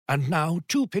And now,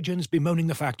 two pigeons bemoaning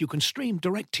the fact you can stream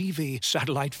DirecTV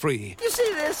satellite-free. You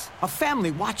see this? A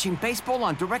family watching baseball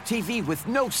on DirecTV with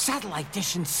no satellite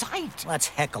dish in sight. Let's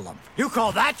heckle them. You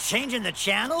call that changing the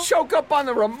channel? Choke up on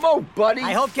the remote, buddy.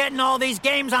 I hope getting all these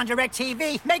games on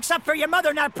DirecTV makes up for your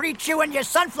mother not pre-chewing your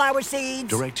sunflower seeds.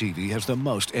 DirecTV has the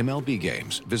most MLB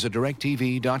games. Visit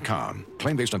DirecTV.com.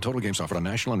 Claim based on total games offered on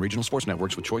national and regional sports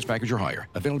networks with choice package or higher.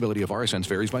 Availability of RSNs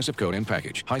varies by zip code and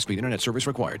package. High-speed internet service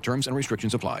required. Terms and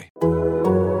restrictions apply.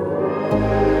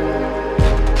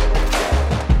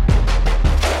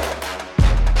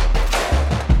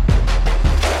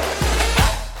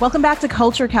 Welcome back to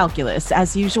Culture Calculus.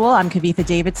 As usual, I'm Kavitha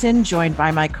Davidson, joined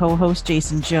by my co-host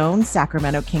Jason Jones,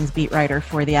 Sacramento Kings beat writer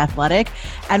for The Athletic.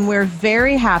 And we're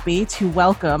very happy to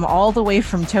welcome all the way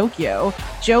from Tokyo,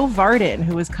 Joe Vardon,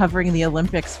 who is covering the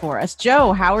Olympics for us.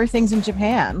 Joe, how are things in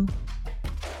Japan?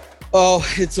 Oh,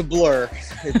 it's a blur.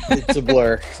 It's a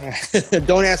blur.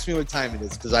 Don't ask me what time it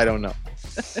is because I don't know.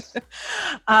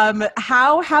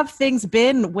 How have things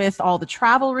been with all the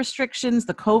travel restrictions,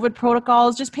 the COVID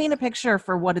protocols? Just paint a picture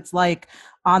for what it's like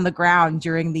on the ground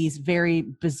during these very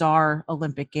bizarre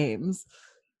Olympic Games.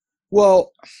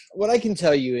 Well, what I can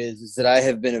tell you is that I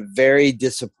have been a very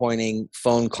disappointing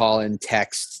phone call and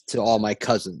text to all my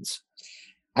cousins.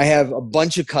 I have a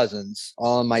bunch of cousins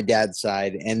all on my dad's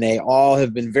side, and they all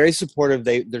have been very supportive.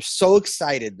 They're so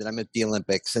excited that I'm at the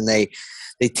Olympics, and they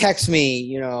text me,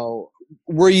 you know,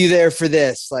 were you there for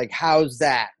this? Like, how's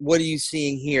that? What are you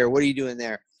seeing here? What are you doing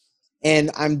there?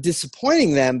 And I'm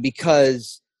disappointing them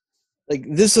because, like,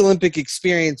 this Olympic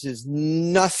experience is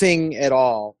nothing at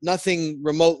all, nothing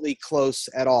remotely close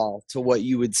at all to what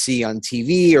you would see on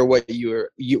TV or what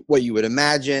you would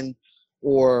imagine,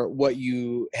 or what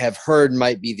you have heard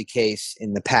might be the case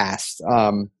in the past.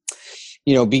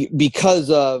 Because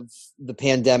of the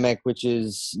pandemic, which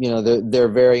is, they're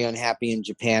very unhappy in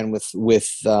Japan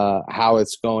with how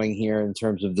it's going here in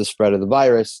terms of the spread of the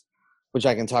virus, which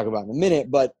I can talk about in a minute,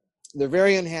 but they're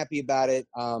very unhappy about it.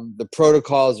 The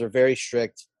protocols are very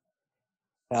strict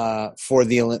for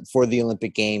the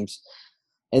Olympic Games.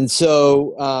 And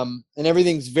so, and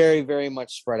everything's very, very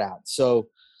much spread out. So,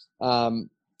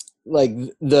 like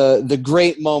the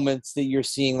great moments that you're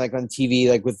seeing, like on TV,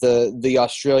 like with the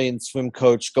Australian swim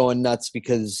coach going nuts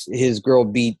because his girl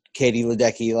beat Katie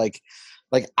Ledecky,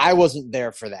 like I wasn't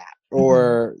there for that,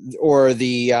 or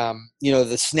the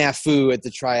the snafu at the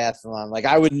triathlon. Like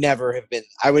I would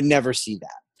never see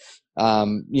that.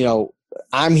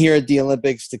 I'm here at the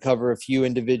Olympics to cover a few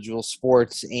individual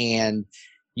sports, and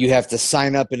you have to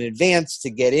sign up in advance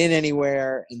to get in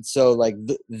anywhere, and so like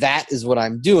that is what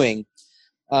I'm doing.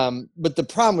 But the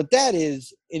problem with that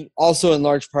is also in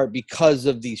large part because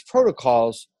of these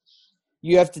protocols,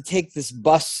 you have to take this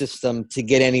bus system to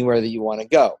get anywhere that you want to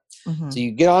go. Mm-hmm. So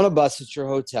you get on a bus at your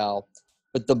hotel,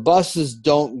 but the buses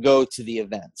don't go to the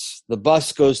events. The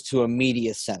bus goes to a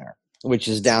media center, which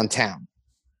is downtown.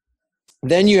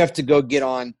 Then you have to go get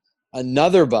on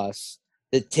another bus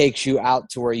that takes you out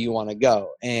to where you want to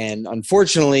go. And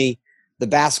unfortunately, the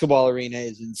basketball arena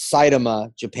is in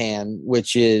Saitama, Japan,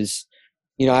 which is,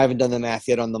 I haven't done the math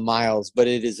yet on the miles, but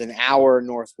it is an hour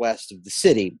northwest of the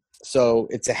city. So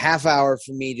it's a half hour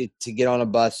for me to get on a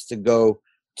bus to go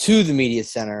to the media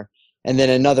center, and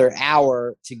then another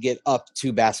hour to get up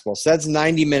to basketball. So that's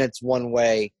 90 minutes one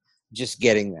way just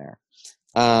getting there.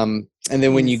 And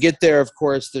then when you get there, of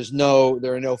course, there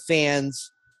are no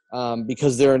fans.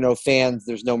 Because there are no fans,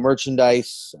 there's no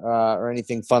merchandise or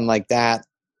anything fun like that.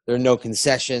 There are no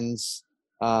concessions.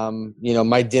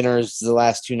 My dinners the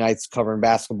last 2 nights covering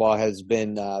basketball has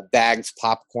been bagged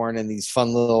popcorn and these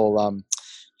fun little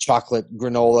chocolate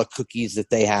granola cookies that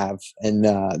they have. And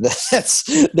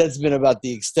that's been about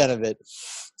the extent of it.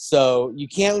 So you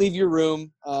can't leave your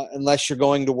room unless you're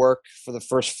going to work for the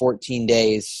first 14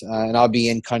 days. And I'll be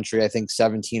in country, I think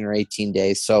 17 or 18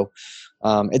 days. So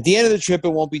at the end of the trip, it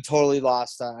won't be totally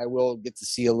lost. I will get to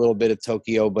see a little bit of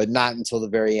Tokyo, but not until the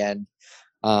very end.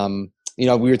 We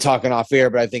were talking off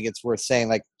air, but I think it's worth saying,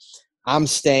 like, I'm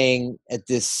staying at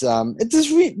this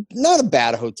not a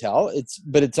bad hotel.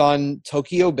 It's on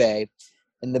Tokyo Bay,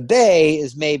 and the bay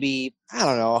is maybe, I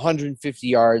don't know, 150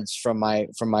 yards from my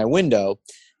window,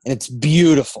 and it's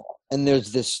beautiful. And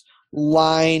there's this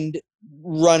lined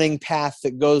running path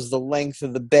that goes the length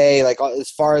of the bay, like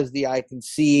as far as the eye can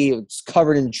see. It's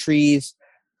covered in trees.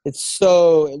 It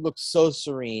looks so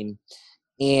serene.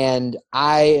 And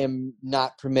I am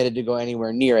not permitted to go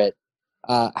anywhere near it.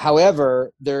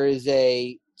 However, there is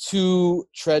a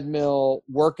 2-treadmill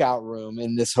workout room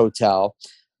in this hotel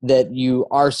that you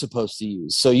are supposed to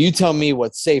use. So you tell me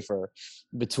what's safer.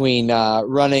 between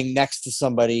running next to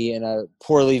somebody in a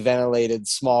poorly ventilated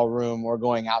small room or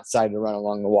going outside to run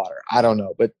along the water. I don't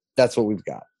know, but that's what we've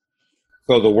got.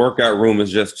 So the workout room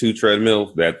is just 2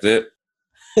 treadmills. That's it.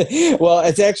 Well,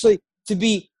 it's actually, to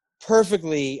be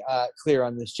perfectly clear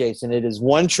on this, Jason, it is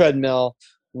 1 treadmill,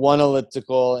 1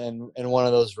 elliptical, and one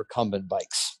of those recumbent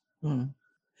bikes.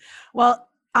 Well,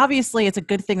 obviously, it's a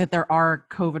good thing that there are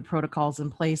COVID protocols in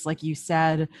place, like you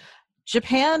said.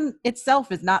 Japan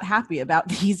itself is not happy about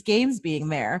these games being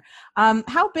there.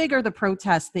 How big are the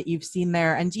protests that you've seen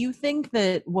there? And do you think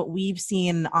that what we've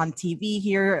seen on TV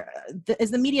here,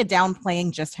 is the media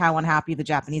downplaying just how unhappy the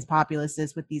Japanese populace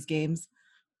is with these games?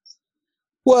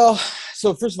 Well,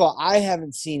 so first of all, I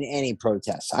haven't seen any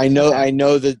protests. I know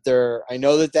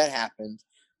that happened.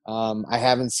 I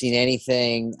haven't seen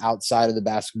anything outside of the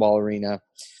basketball arena.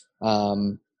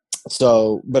 But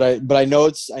I know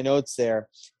it's there.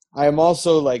 I am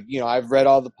also I've read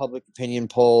all the public opinion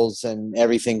polls and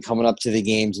everything coming up to the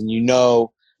games, and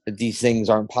that these things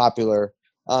aren't popular.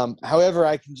 However,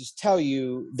 I can just tell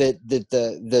you that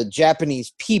the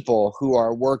Japanese people who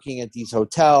are working at these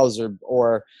hotels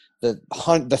or the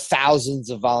thousands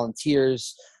of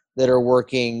volunteers that are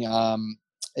working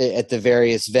at the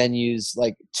various venues,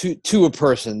 like to a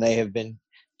person, they have been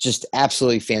just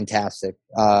absolutely fantastic.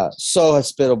 So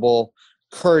hospitable,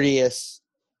 courteous,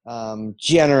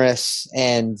 generous,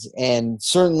 and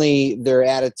certainly their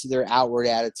outward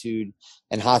attitude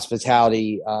and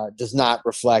hospitality does not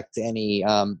reflect any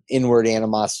inward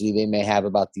animosity they may have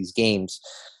about these games.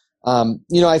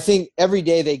 I think every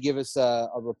day they give us a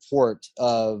report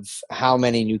of how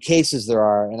many new cases there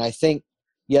are, and I think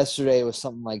yesterday it was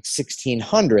something like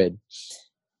 1,600.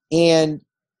 And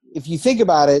if you think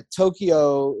about it,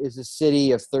 Tokyo is a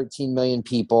city of 13 million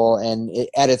people, and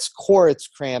at its core, it's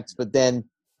cramped. But then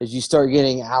as you start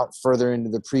getting out further into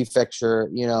the prefecture,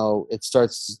 it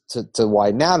starts to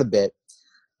widen out a bit.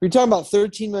 We're talking about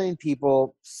 13 million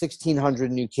people,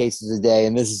 1,600 new cases a day,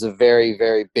 and this is a very,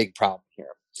 very big problem here.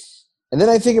 And then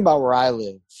I think about where I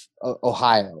live,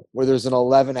 Ohio, where there's an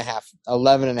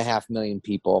 11.5 million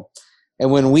people.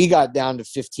 And when we got down to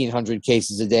 1,500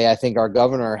 cases a day, I think our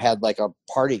governor had like a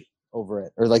party over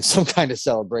it, or like some kind of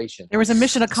celebration. There was a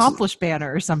mission accomplished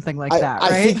banner or something like that,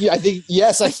 right? I think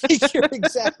you're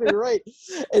exactly right.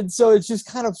 And so it's just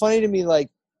kind of funny to me, like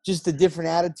just the different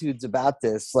attitudes about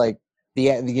this, like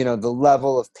the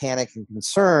level of panic and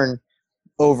concern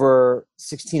over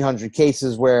 1,600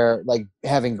 cases, where like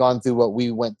having gone through what we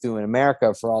went through in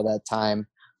America for all that time,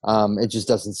 it just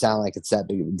doesn't sound like it's that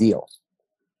big of a deal.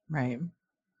 Right.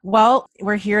 Well,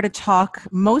 we're here to talk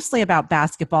mostly about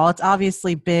basketball. It's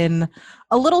obviously been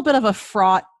a little bit of a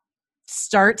fraught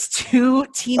start to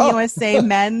Team USA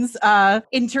men's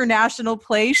international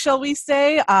play, shall we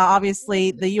say.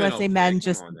 Obviously, the USA men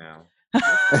just... Hey,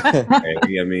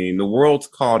 I mean, the world's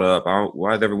caught up.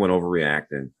 Why is everyone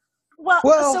overreacting?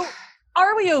 Well, so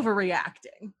are we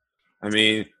overreacting? I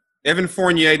mean, Evan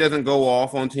Fournier doesn't go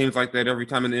off on teams like that every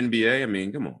time in the NBA. I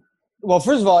mean, come on. Well,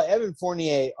 first of all, Evan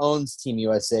Fournier owns Team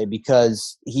USA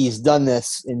because he's done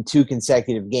this in 2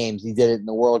 consecutive games. He did it in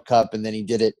the World Cup, and then he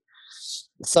did it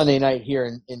Sunday night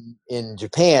here in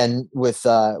Japan with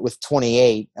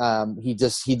 28. He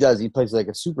plays like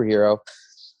a superhero,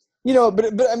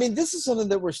 But I mean, this is something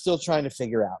that we're still trying to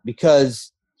figure out,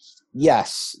 because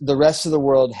yes, the rest of the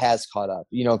world has caught up.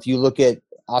 If you look at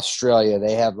Australia,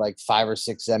 they have like 5 or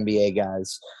 6 NBA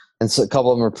guys. And so a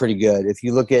couple of them are pretty good. If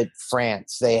you look at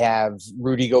France, they have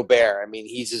Rudy Gobert. I mean,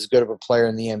 he's as good of a player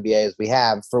in the NBA as we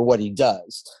have for what he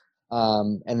does.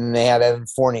 And then they have Evan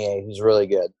Fournier, who's really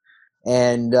good.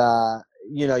 And,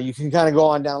 you can kind of go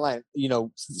on down the line.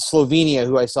 Slovenia,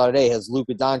 who I saw today, has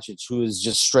Luka Doncic, who is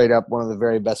just straight up one of the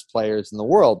very best players in the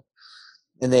world.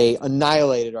 And they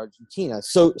annihilated Argentina.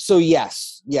 So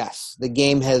yes, the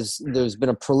game there's been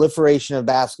a proliferation of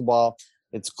basketball.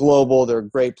 It's global. There are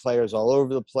great players all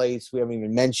over the place. We haven't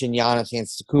even mentioned Giannis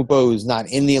Antetokounmpo, who's not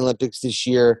in the Olympics this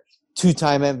year.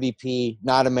 2-time MVP,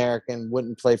 not American,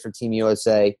 wouldn't play for Team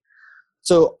USA.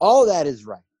 So all that is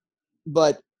right.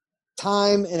 But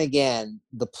time and again,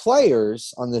 the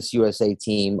players on this USA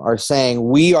team are saying,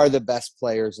 we are the best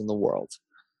players in the world.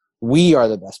 We are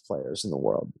the best players in the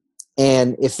world.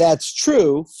 And if that's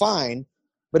true, fine.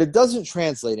 But it doesn't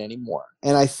translate anymore.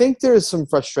 And I think there's some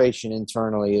frustration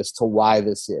internally as to why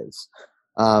this is.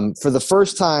 For the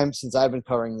first time since I've been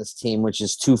covering this team, which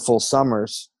is 2 full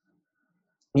summers,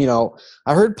 I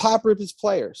heard Pop rip his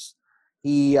players.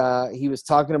 He was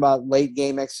talking about late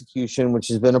game execution, which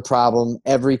has been a problem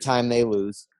every time they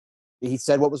lose. He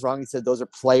said what was wrong. He said those are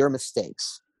player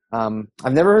mistakes. I've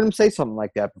never heard him say something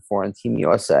like that before on Team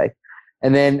USA.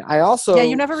 And then I also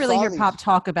you never really hear Pop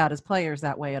talk about his players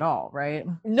that way at all, right?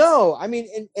 No, I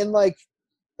mean, and like,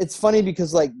 it's funny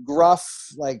because like gruff,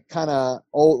 like kind of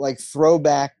old, like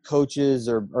throwback coaches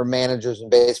or managers in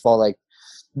baseball, like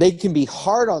they can be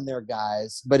hard on their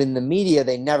guys, but in the media,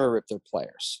 they never rip their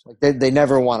players. Like they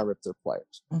never want to rip their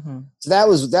players. Mm-hmm. So that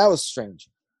was strange.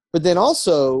 But then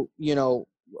also,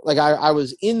 like I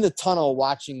was in the tunnel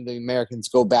watching the Americans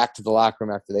go back to the locker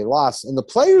room after they lost, and the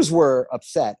players were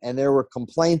upset, and there were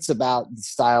complaints about the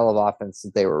style of offense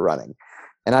that they were running.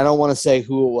 And I don't want to say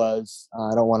who it was.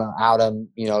 I don't want to out them.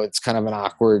 It's kind of an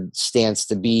awkward stance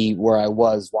to be where I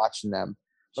was watching them,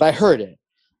 but I heard it.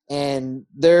 And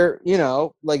they're,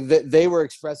 like they were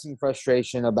expressing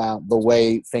frustration about the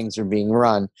way things are being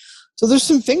run. So there's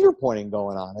some finger pointing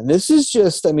going on. And this is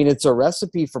just, it's a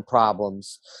recipe for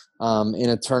problems in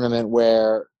a tournament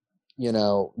where,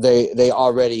 they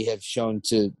already have shown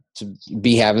to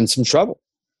be having some trouble.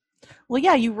 Well,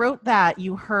 yeah, you wrote that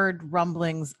you heard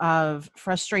rumblings of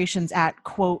frustrations at,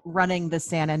 quote, running the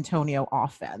San Antonio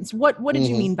offense. What did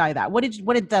you mean by that? What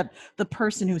did the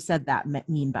person who said that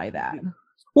mean by that?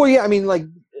 Well, yeah,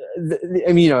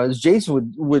 as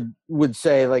Jason would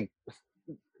say, like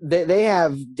they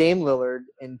have Dame Lillard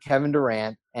and Kevin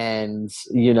Durant and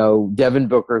Devin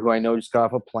Booker, who I know just got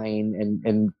off a plane,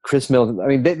 and Chris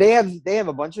Middleton. They have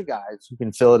a bunch of guys who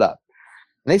can fill it up.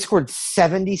 And they scored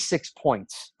 76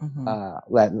 points.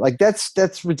 Like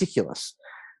that's ridiculous.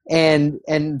 And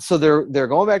so they're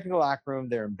going back to the locker room.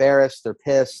 They're embarrassed. They're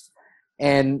pissed.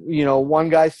 And one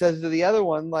guy says to the other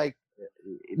one, like,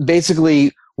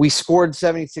 basically, we scored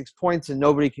 76 points and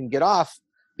nobody can get off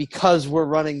because we're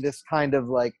running this kind of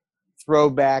like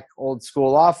throwback old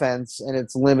school offense, and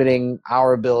it's limiting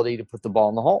our ability to put the ball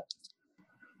in the hole.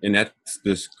 And that's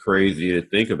just crazy to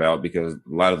think about because a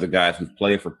lot of the guys who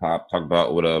play for Pop talk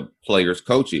about what a player's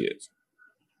coach is.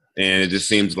 And it just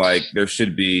seems like there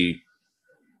should be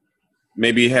 –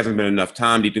 maybe it hasn't been enough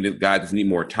time. Do you think that guys just need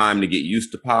more time to get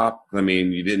used to Pop?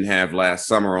 You didn't have last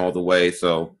summer all the way.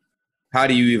 So how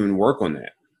do you even work on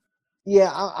that?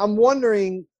 Yeah, I'm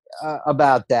wondering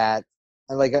about that.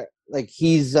 Like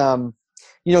he's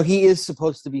he is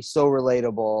supposed to be so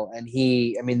relatable,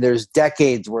 and there's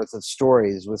decades worth of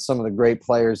stories with some of the great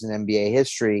players in NBA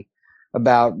history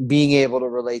about being able to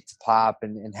relate to Pop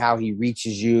and how he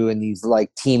reaches you in these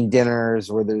like team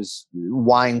dinners where there's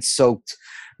wine soaked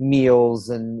meals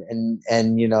and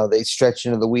they stretch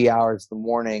into the wee hours of the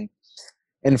morning.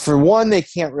 And for one, they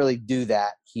can't really do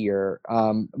that here.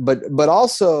 But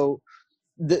also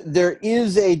there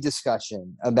is a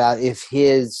discussion about if he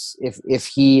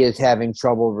is having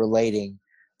trouble relating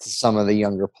to some of the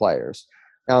younger players.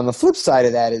 Now, on the flip side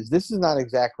of that is this is not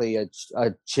exactly a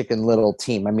Chicken Little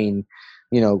team.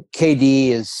 KD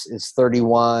is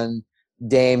 31.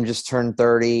 Dame just turned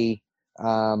 30.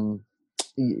 Draymond,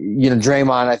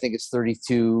 I think, is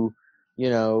 32.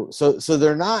 So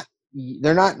they're not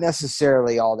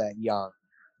necessarily all that young.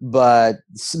 But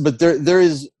there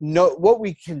is what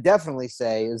we can definitely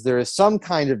say is there is some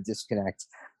kind of disconnect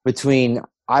between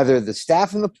either the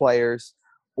staff and the players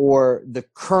or the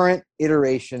current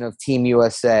iteration of Team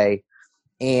USA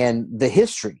and the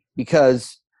history,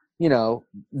 because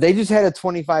they just had a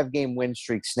 25-game win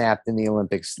streak snapped in the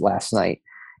Olympics last night,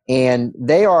 and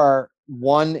they are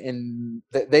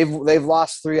they've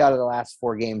lost 3 out of the last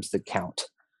 4 games that count,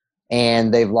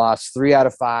 and they've lost 3 out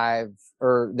of 5.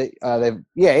 They've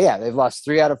lost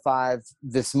 3 out of 5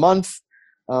 this month,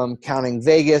 counting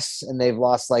Vegas, and they've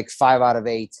lost like 5 out of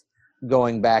 8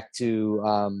 going back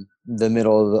to the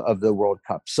middle of the World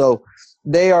Cup. So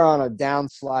they are on a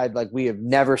downslide like we have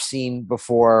never seen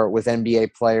before with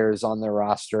NBA players on their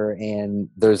roster, and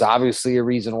there's obviously a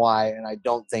reason why, and I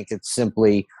don't think it's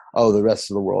simply, the rest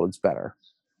of the world is better.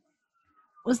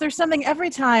 Was there something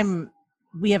every time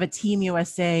we have a Team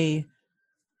USA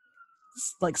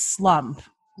like slump,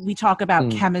 we talk about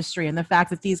chemistry and the fact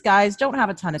that these guys don't have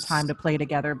a ton of time to play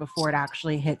together before it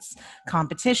actually hits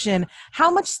competition? How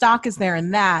much stock is there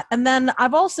in that? And then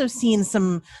I've also seen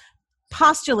some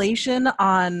postulation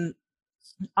on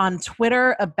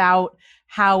Twitter about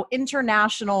how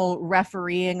international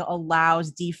refereeing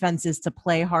allows defenses to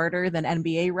play harder than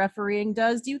NBA refereeing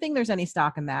does. Do you think there's any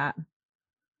stock in that?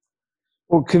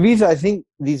 Well, Kavitha, I think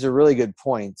these are really good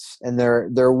points, and they're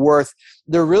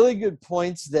really good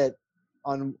points that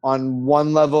on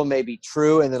one level may be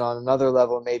true, and then on another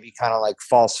level may be kind of like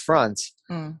false fronts.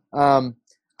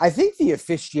 I think the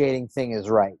officiating thing is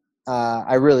right.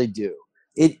 I really do.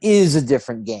 It is a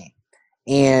different game,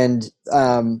 and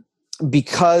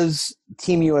because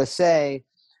Team USA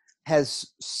has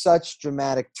such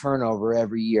dramatic turnover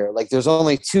every year. Like there's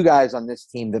only 2 guys on this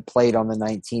team that played on the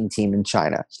 19 team in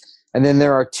China. And then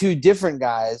there are 2 different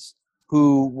guys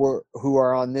who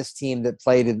are on this team that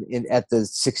played at the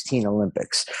 16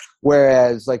 Olympics.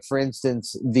 Whereas, like, for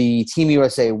instance, the Team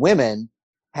USA women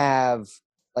have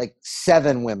like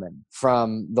 7 women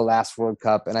from the last World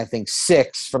Cup, and I think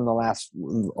 6 from the last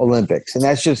Olympics. And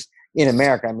that's just in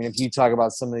America. I mean, if you talk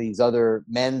about some of these other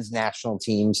men's national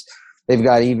teams, they've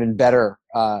got even better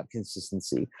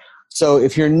consistency. So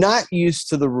if you're not used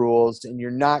to the rules and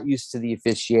you're not used to the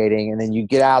officiating, and then you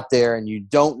get out there and you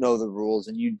don't know the rules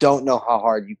and you don't know how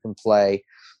hard you can play,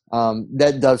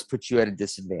 that does put you at a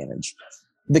disadvantage.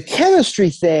 The chemistry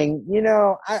thing,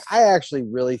 I actually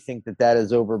really think that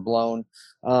is overblown.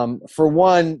 For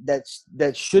one,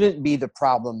 that shouldn't be the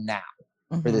problem now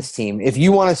for this team. If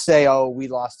you want to say, oh, we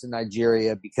lost to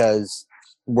Nigeria because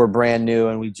we're brand new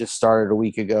and we just started a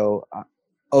week ago,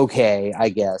 okay, I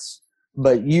guess.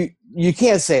 But you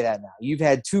can't say that now. You've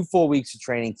had 2 full weeks of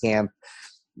training camp.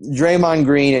 Draymond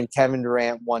Green and Kevin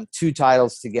Durant won 2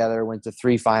 titles together, went to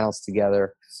 3 finals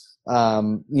together.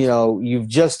 You've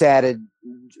just added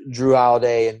Drew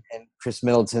Holiday and Chris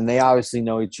Middleton. They obviously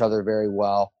know each other very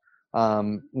well.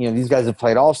 These guys have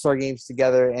played all-star games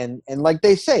together, and like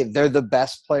they say, they're the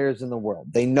best players in the world.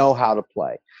 They know how to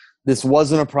play. This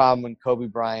wasn't a problem when Kobe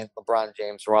Bryant, LeBron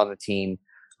James were on the team.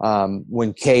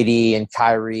 When KD and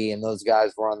Kyrie and those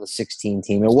guys were on the 16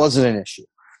 team, it wasn't an issue.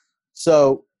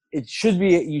 So you should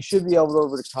be able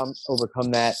to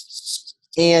overcome that.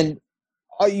 And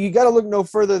you got to look no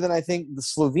further than, I think, the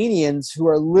Slovenians, who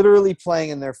are literally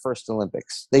playing in their first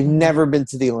Olympics. They've never been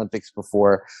to the Olympics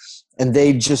before, and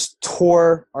they just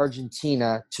tore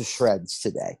Argentina to shreds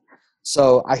today.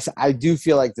 So I do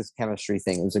feel like this chemistry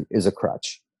thing is a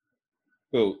crutch.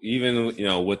 So even,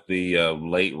 with the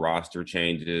late roster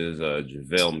changes,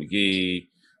 JaVale McGee,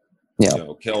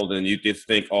 Keldon, you just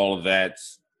think all of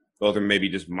those are maybe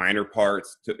just minor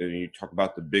parts. And you talk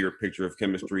about the bigger picture of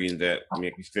chemistry, and that,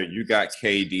 like you said, you got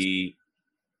KD.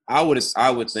 I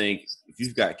would think if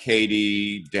you've got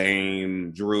KD,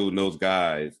 Dame, Drew, and those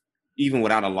guys, even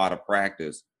without a lot of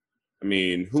practice, I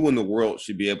mean, who in the world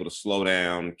should be able to slow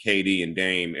down KD and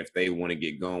Dame if they want to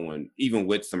get going, even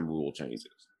with some rule changes?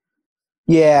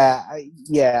 Yeah.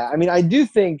 I mean, I do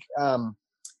think,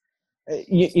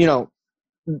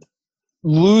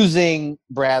 losing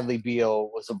Bradley Beal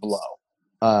was a blow.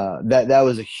 That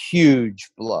was a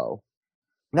huge blow.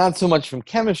 Not so much from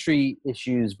chemistry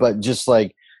issues, but just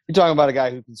like you're talking about a guy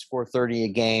who can score 30 a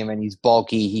game and he's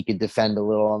bulky. He could defend a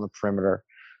little on the perimeter.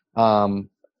 So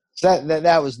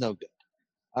that was no good.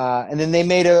 And then they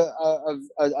made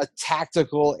a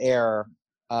tactical error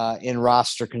in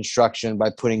roster construction by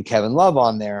putting Kevin Love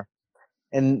on there.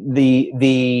 And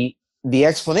the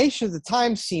explanation at the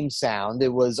time seemed sound.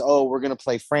 It was, we're going to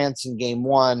play France in game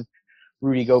 1.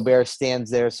 Rudy Gobert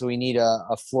stands there, so we need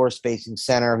a floor spacing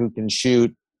center who can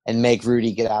shoot and make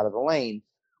Rudy get out of the lane,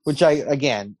 which I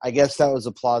guess that was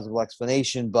a plausible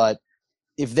explanation. But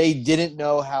if they didn't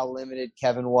know how limited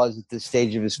Kevin was at this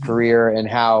stage of his career and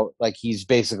how he's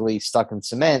basically stuck in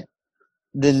cement,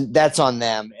 then that's on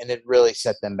them, and it really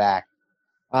set them back.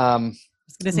 I was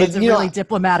going to say it's a really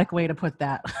diplomatic way to put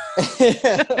that.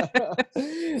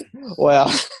 Well,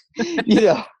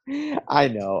 I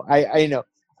know. I know.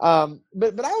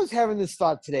 But I was having this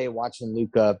thought today watching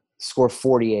Luka score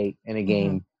 48 in a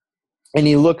game, and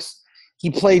he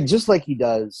played just like he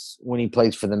does when he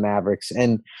plays for the Mavericks.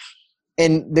 And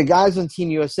the guys on Team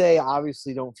USA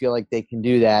obviously don't feel like they can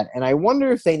do that. And I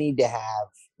wonder if they need to have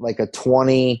a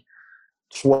 20-12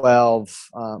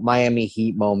 Miami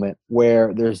Heat moment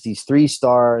where there's these 3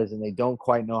 stars and they don't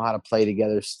quite know how to play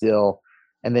together still.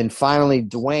 And then finally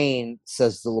Dwayne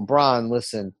says to LeBron,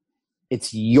 listen,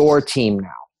 it's your team now.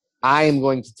 I am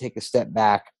going to take a step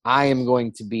back. I am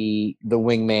going to be the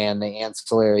wingman, the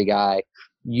ancillary guy.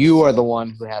 You are the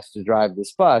one who has to drive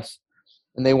this bus.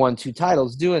 And they won 2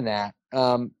 titles doing that.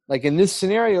 In this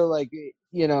scenario,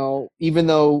 even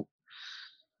though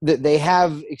they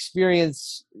have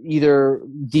experience either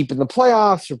deep in the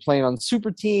playoffs or playing on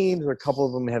super teams, or a couple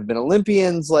of them have been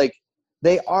Olympians,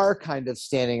 they are kind of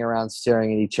standing around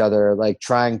staring at each other,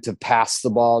 trying to pass the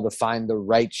ball to find the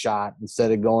right shot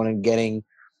instead of going and getting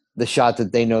the shot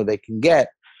that they know they can get.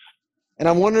 And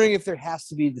I'm wondering if there has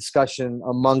to be discussion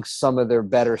amongst some of their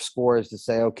better scorers to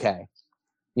say, okay,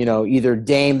 either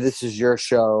Dame, this is your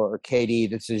show, or KD,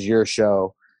 this is your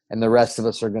show, and the rest of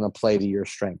us are going to play to your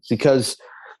strengths. Because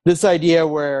this idea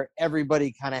where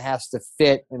everybody kind of has to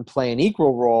fit and play an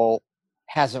equal role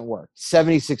hasn't worked.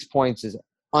 76 points is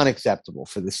unacceptable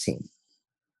for this team.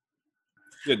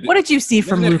 What did you see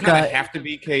from Luka? Luka? Have to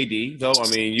be KD though.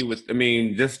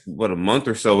 Just a month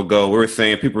or so ago,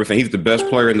 people were saying he's the best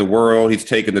player in the world. He's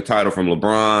taken the title from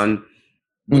LeBron.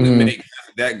 Would it make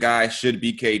that guy should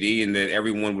be KD, and then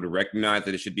everyone would recognize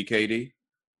that it should be KD?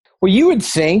 Well, you would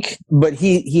think, but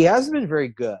he hasn't been very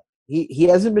good. He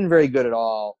hasn't been very good at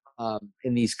all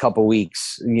in these couple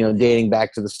weeks, dating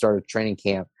back to the start of training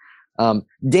camp.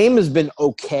 Dame has been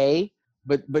okay,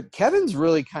 but Kevin's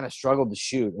really kind of struggled to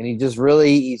shoot, and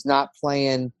he's not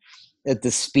playing at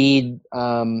the speed,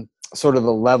 sort of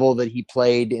the level that he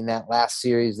played in that last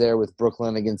series there with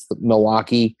Brooklyn against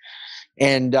Milwaukee.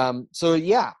 And so,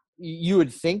 yeah, you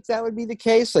would think that would be the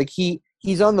case. Like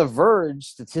he's on the verge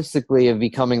statistically of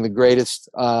becoming the greatest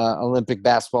Olympic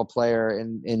basketball player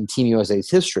in Team USA's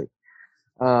history.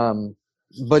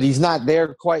 But he's not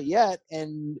there quite yet.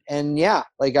 And yeah,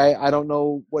 like I don't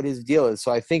know what his deal is.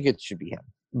 So I think it should be him,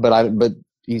 but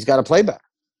he's got to play better.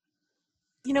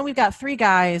 We've got three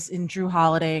guys in Drew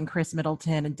Holiday and Chris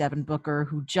Middleton and Devin Booker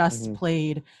who just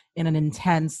played in an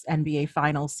intense NBA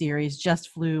Finals series, just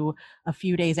flew a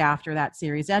few days after that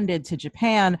series ended to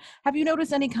Japan. Have you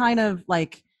noticed any kind of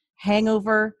like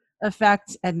hangover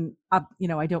effect? And, I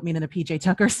don't mean in a PJ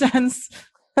Tucker sense.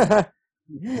 Well,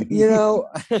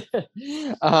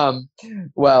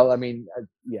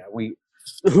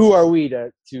 who are we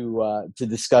to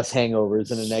discuss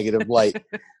hangovers in a negative light?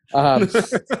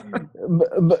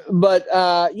 But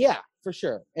yeah, for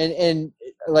sure. And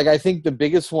like, I think the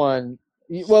biggest one,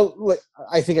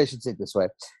 I think I should say it this way.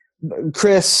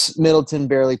 Chris Middleton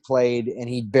barely played, and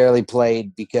he barely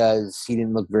played because he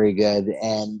didn't look very good.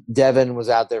 And Devin was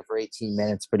out there for 18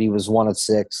 minutes, but he was 1 of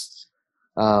 6.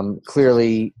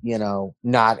 Clearly,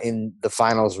 not in the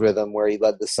finals rhythm where he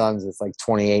led the Suns with like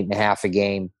 28.5 a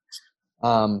game.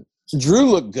 Drew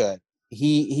looked good.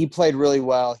 He played really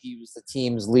well. He was the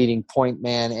team's leading point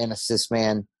man and assist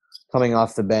man coming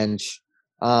off the bench.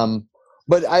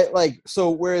 But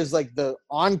whereas like the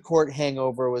on-court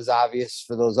hangover was obvious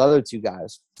for those other two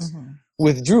guys.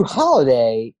 With Drew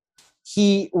Holiday,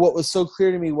 what was so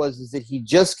clear to me is that he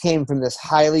just came from this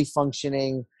highly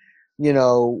functioning,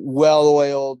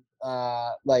 well-oiled,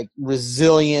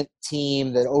 resilient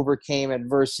team that overcame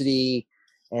adversity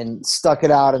and stuck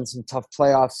it out in some tough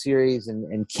playoff series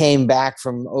and came back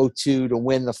from 0-2 to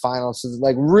win the finals. So it's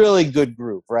like really good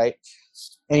group, right?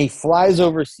 And he flies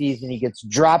overseas and he gets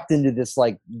dropped into this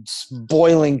like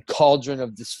boiling cauldron of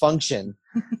dysfunction.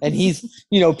 And he's,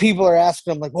 people are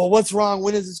asking him like, well, what's wrong?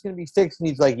 When is this going to be fixed? And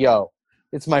he's like, yo,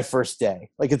 it's my first day.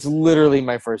 Like, it's literally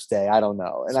my first day. I don't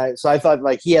know. And I thought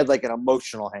like he had like an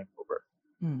emotional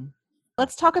hangover.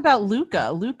 Let's talk about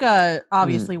Luka. Luka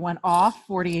obviously went off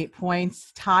 48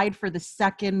 points, tied for the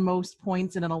second most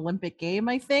points in an Olympic game,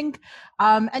 I think.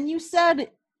 And you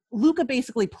said Luka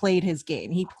basically played his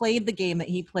game. He played the game that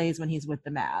he plays when he's with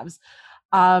the Mavs.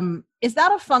 Is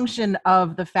that a function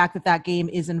of the fact that game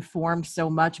is informed so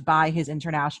much by his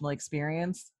international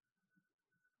experience?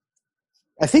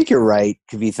 I think you're right,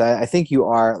 Kavitha. I think you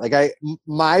are. Like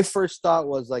my first thought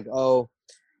was like, oh,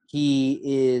 he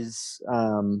is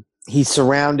he's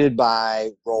surrounded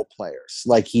by role players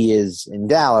like he is in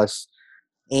Dallas,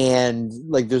 and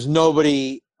like there's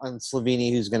nobody on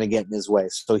Slovenia who's going to get in his way.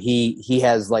 So he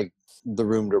has like the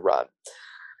room to run.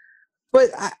 But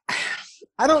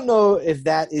I don't know if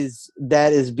that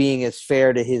is being as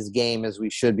fair to his game as we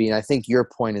should be. And I think your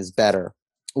point is better,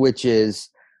 which is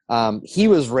he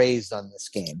was raised on this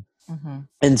game.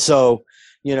 And so,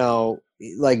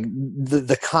 like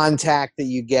the contact that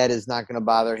you get is not going to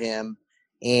bother him.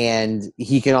 And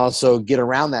he can also get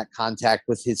around that contact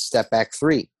with his step back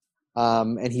three.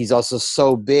 And he's also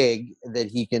so big that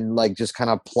he can like just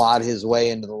kind of plod his way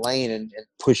into the lane and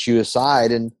push you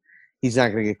aside, and he's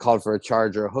not going to get called for a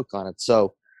charge or a hook on it.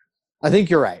 So I think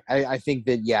you're right. I think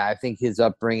that, I think his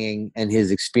upbringing and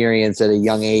his experience at a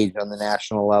young age on the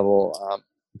national level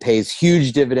pays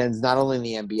huge dividends, not only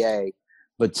in the NBA,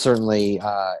 but certainly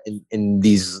in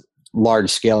these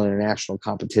large-scale international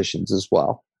competitions as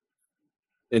well.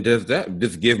 And does that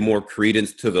just give more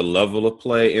credence to the level of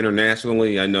play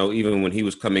internationally? I know even when he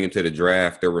was coming into the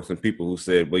draft, there were some people who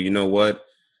said, well, you know what?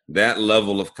 That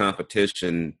level of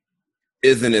competition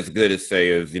isn't as good as,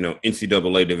 say, as,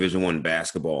 NCAA Division I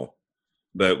basketball.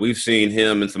 But we've seen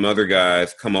him and some other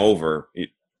guys come over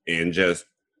and just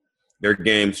their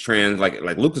games like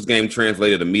Luka's game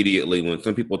translated immediately when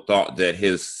some people thought that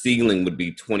his ceiling would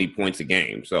be 20 points a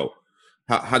game. So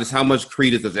how much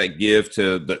credence does that give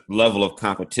to the level of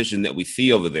competition that we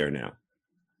see over there now?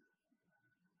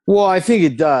 Well, I think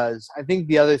it does. I think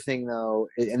the other thing, though,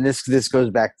 and this goes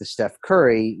back to Steph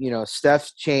Curry.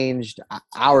 Steph changed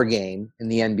our game in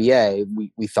the NBA.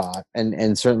 We thought,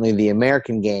 and certainly the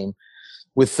American game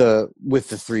with the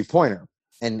 3-pointer,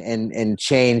 and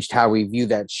changed how we view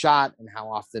that shot and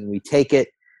how often we take it,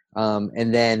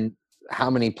 and then how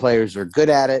many players are good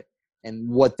at it, and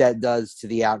what that does to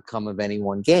the outcome of any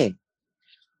one game.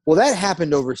 Well, that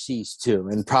happened overseas too,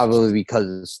 and probably because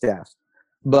of Steph.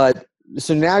 But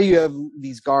so now you have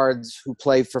these guards who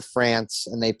play for France,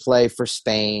 and they play for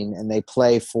Spain, and they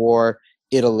play for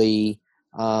Italy.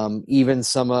 Even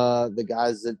some of the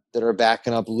guys that are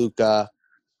backing up Luka,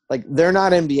 like, they're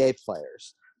not NBA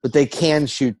players, but they can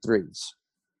shoot threes,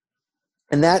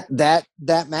 and that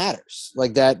matters.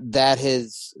 Like that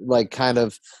has, like, kind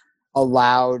of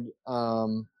allowed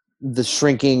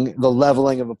the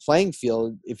leveling of a playing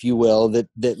field, if you will,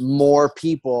 that more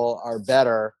people are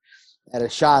better at a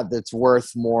shot that's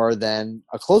worth more than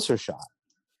a closer shot.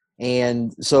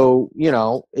 And so,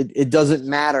 it doesn't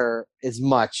matter as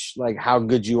much, like, how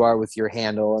good you are with your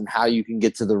handle and how you can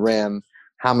get to the rim,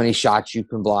 how many shots you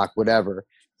can block, whatever.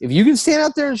 If you can stand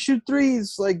out there and shoot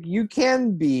threes, like, you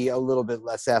can be a little bit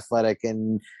less athletic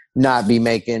and not be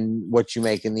making what you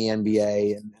make in the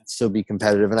NBA and still be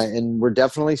competitive. And we're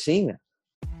definitely seeing that.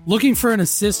 Looking for an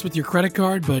assist with your credit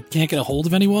card but can't get a hold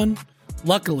of anyone?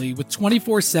 Luckily, with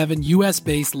 24/7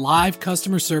 US-based live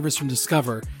customer service from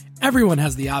Discover, everyone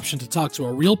has the option to talk to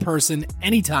a real person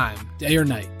anytime, day or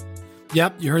night.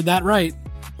 Yep, you heard that right.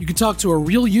 You can talk to a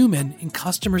real human in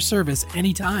customer service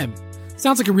anytime.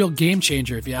 Sounds like a real game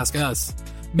changer if you ask us.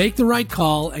 Make the right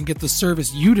call and get the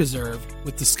service you deserve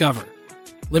with Discover.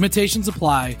 Limitations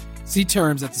apply. See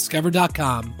terms at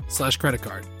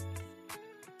discover.com/creditcard.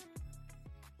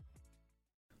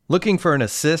 Looking for an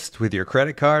assist with your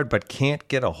credit card but can't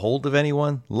get a hold of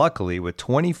anyone? Luckily, with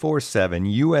 24/7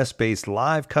 US-based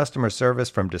live customer service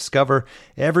from Discover,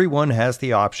 everyone has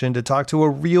the option to talk to a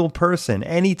real person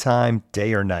anytime,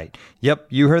 day or night. Yep,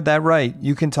 you heard that right.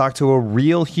 You can talk to a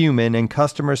real human in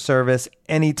customer service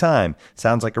anytime.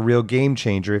 Sounds like a real game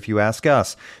changer if you ask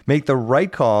us. Make the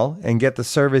right call and get the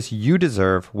service you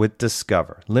deserve with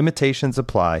Discover. Limitations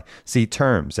apply. See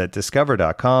terms at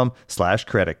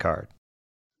discover.com/creditcard.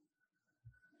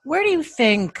 Where do you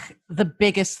think the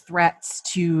biggest threats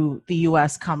to the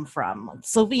U.S. come from?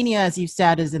 Slovenia, as you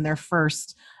said, is in their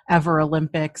first ever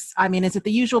Olympics. I mean, is it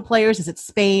the usual players? Is it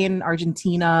Spain,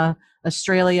 Argentina,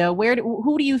 Australia?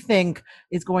 Who do you think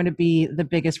is going to be the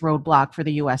biggest roadblock for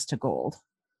the U.S. to gold?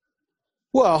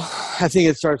 Well, I think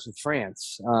it starts with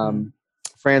France.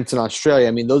 France and Australia.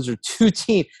 I mean, those are two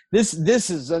teams. This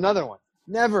is another one.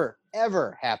 Never,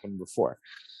 ever happened before.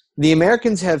 The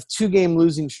Americans have 2-game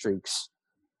losing streaks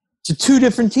to 2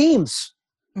 different teams,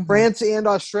 France and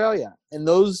Australia. And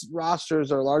those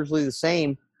rosters are largely the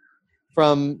same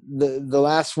from the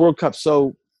last World Cup.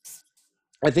 So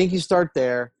I think you start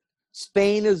there.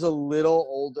 Spain is a little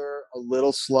older, a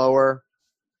little slower.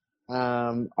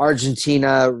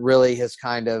 Argentina really has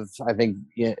kind of, I think,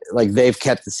 like, they've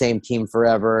kept the same team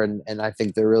forever, and I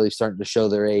think they're really starting to show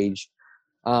their age.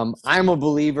 I'm a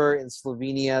believer in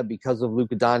Slovenia because of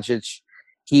Luka Doncic.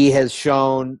 He has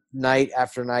shown night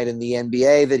after night in the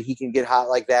NBA that he can get hot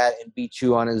like that and beat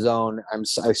you on his own.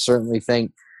 I certainly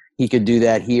think he could do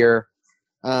that here.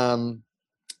 So I'm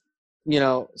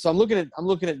looking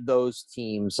at those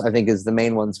teams, I think, as the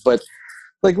main ones. But,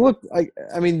 like, look, I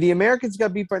mean, the Americans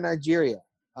got beat by Nigeria,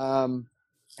 and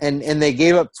they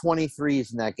gave up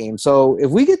 23s in that game. So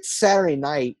if we get Saturday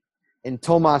night and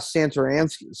Tomas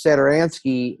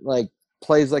Satoransky, like,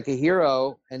 plays like a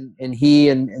hero, and he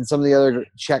and some of the other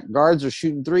Czech guards are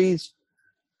shooting threes,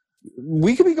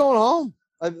 we could be going home.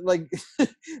 Like,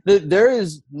 there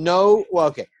is no – well,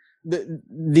 okay.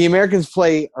 The Americans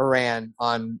play Iran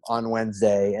on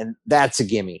Wednesday, and that's a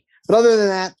gimme. But other than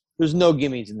that, there's no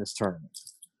gimmies in this tournament.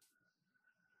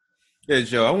 Yeah,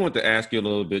 Joe, I want to ask you a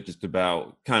little bit just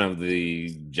about kind of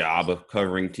the job of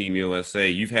covering Team USA.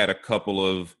 You've had a couple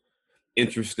of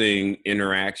interesting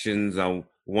interactions.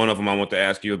 One of them I want to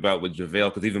ask you about with JaVale,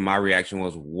 because even my reaction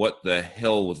was, what the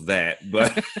hell was that?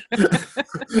 But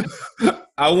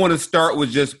I want to start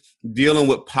with just dealing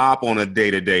with Pop on a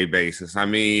day-to-day basis. I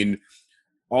mean,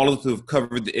 all of us who have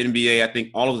covered the NBA, I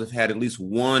think all of us have had at least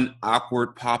one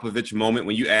awkward Popovich moment.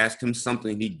 When you ask him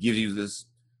something, he gives you this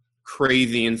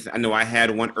crazy – I know I had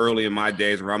one early in my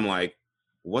days where I'm like,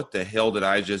 what the hell did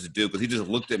I just do? Because he just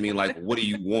looked at me like, what do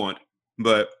you want?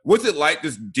 But what's it like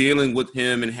just dealing with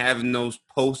him and having those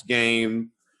post-game,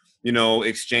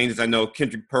 exchanges? I know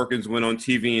Kendrick Perkins went on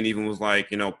TV and even was like,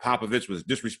 Popovich was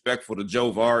disrespectful to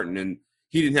Joe Vartan, and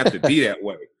he didn't have to be that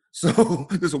way. So,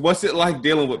 what's it like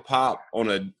dealing with Pop on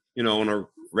a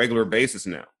regular basis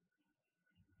now?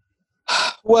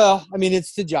 Well, I mean,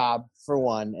 it's the job for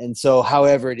one, and so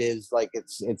however it is, like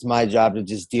it's my job to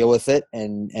just deal with it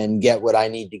and get what I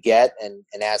need to get and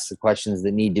ask the questions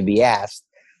that need to be asked,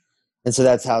 and so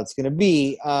that's how it's going to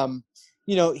be.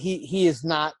 He is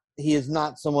not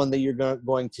someone that you're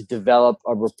going to develop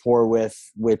a rapport with,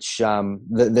 which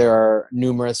there are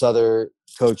numerous other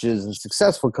coaches and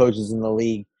successful coaches in the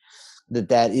league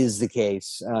that is the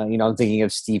case. I'm thinking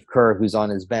of Steve Kerr, who's on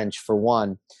his bench for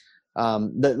one.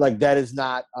 That is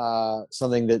not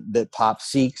something that Pop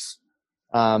seeks.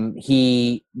 I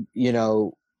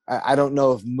don't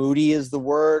know if moody is the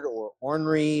word or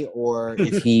ornery or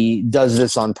if he does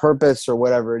this on purpose or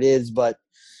whatever it is, but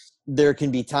there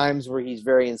can be times where he's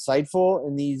very insightful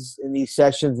in these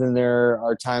sessions, and there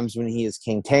are times when he is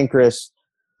cantankerous.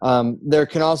 There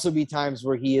can also be times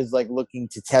where he is like looking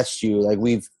to test you. Like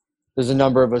there's a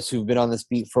number of us who've been on this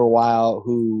beat for a while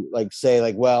who like say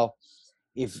like, well,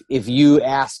 if you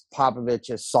ask Popovich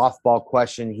a softball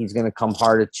question, he's going to come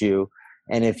hard at you.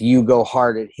 And if you go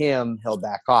hard at him, he'll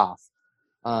back off.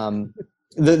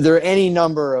 There are any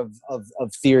number of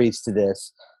theories to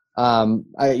this.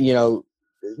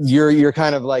 You're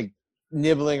kind of like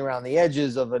nibbling around the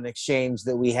edges of an exchange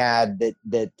that we had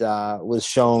that was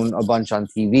shown a bunch on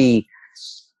TV.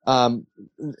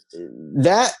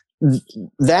 That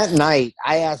night,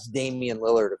 I asked Damian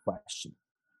Lillard a question.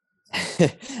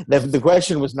 The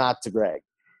question was not to Greg,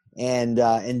 and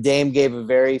Dame gave a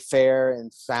very fair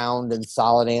and sound and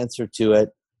solid answer to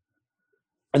it.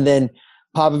 And then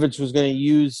Popovich was going to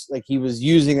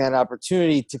using that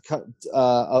opportunity to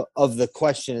of the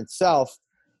question itself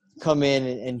come in,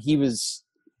 and he was,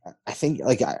 I think,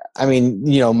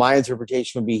 my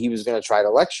interpretation would be he was going to try to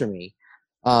lecture me,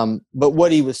 but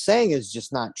what he was saying is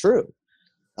just not true.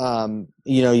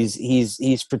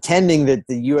 He's pretending that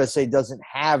the USA doesn't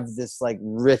have this like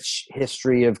rich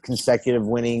history of consecutive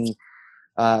winning,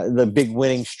 the big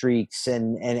winning streaks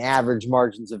and average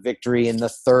margins of victory in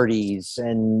the 30s,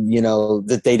 and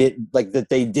that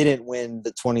they didn't win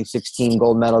the 2016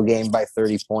 gold medal game by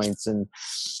 30 points,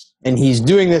 and he's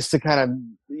doing this to kind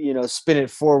of spin it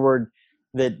forward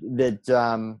that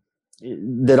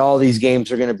all these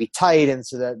games are going to be tight, and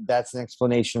so that's an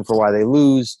explanation for why they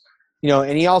lose.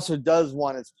 And he also does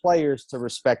want his players to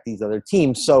respect these other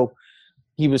teams. So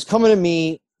he was coming to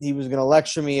me. He was going to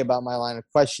lecture me about my line of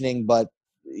questioning, but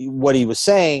what he was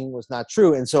saying was not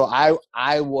true. And so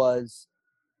I was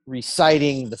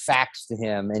reciting the facts to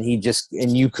him, and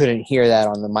you couldn't hear that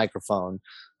on the microphone.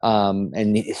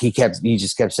 And he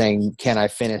just kept saying, "Can I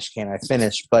finish? Can I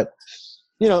finish?" But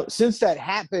since that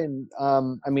happened,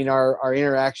 our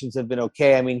interactions have been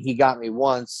okay. I mean, he got me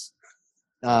once.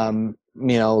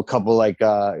 A couple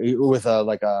with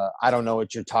a I don't know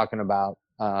what you're talking about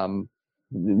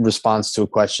response to a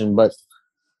question, but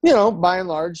by and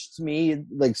large, to me,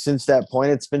 like since that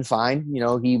point, it's been fine.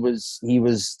 He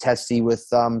was testy with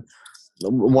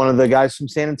one of the guys from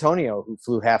San Antonio who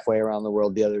flew halfway around the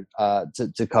world the other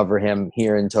to cover him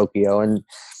here in Tokyo, and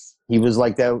he was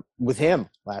like that with him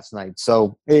last night.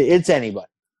 So it's anybody.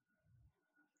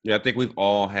 Yeah, I think we've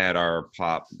all had our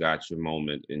Pop gotcha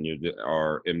moment, and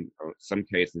or in some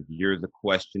cases, you're the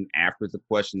question after the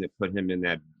question that put him in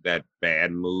that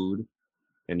bad mood,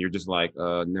 and you're just like,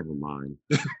 never mind.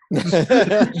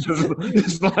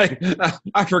 It's like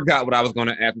I forgot what I was going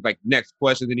to ask. Like next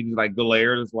question, then he just like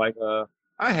glared. It's like,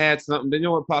 I had something. Then you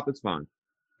know what, Pop? It's fine.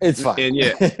 It's fine. And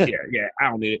yeah, I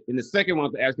don't need it. And the second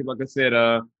one to ask you, like I said,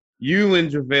 you and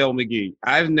JaVale McGee.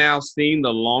 I've now seen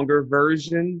the longer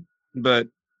version, but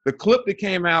the clip that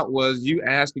came out was you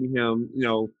asking him,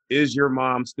 is your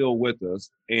mom still with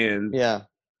us? And yeah.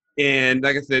 And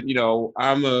like I said,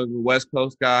 I'm a West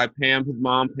Coast guy. Pam, his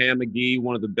mom, Pam McGee,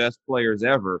 one of the best players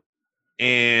ever.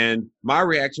 And my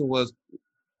reaction was,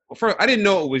 first, I didn't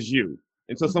know it was you.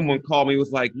 And so someone called me,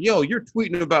 was like, yo, you're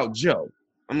tweeting about Joe.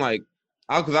 I'm like,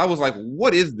 because I was like,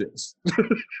 what is this?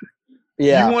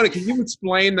 Yeah. Can you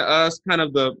explain to us kind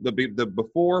of the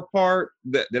before part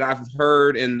that I've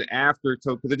heard and the after?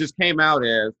 So, because it just came out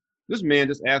as this man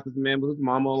just asked this man, was his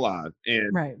mama alive?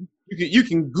 And right. You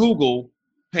can Google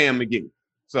Pam McGee.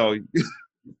 So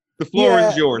the floor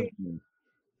is yours.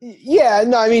 Yeah,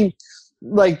 no, I mean,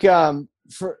 like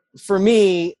for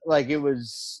me, like it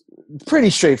was pretty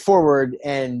straightforward,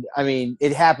 and I mean,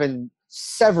 it happened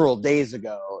several days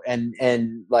ago,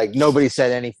 and like nobody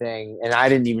said anything, and I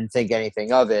didn't even think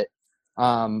anything of it.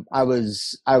 I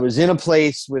was in a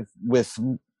place with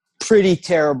pretty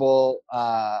terrible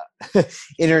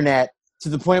internet to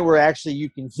the point where actually you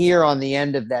can hear on the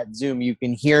end of that Zoom, you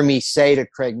can hear me say to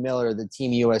Craig Miller, the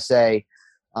Team USA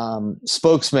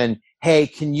spokesman, hey,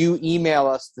 can you email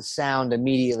us the sound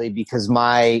immediately because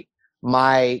my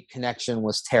connection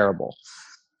was terrible.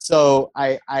 So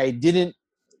I didn't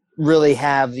really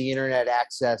have the internet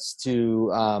access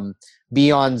to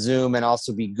be on Zoom and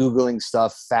also be Googling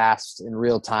stuff fast in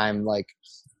real time, like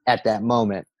at that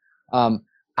moment.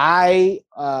 I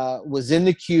was in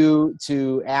the queue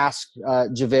to ask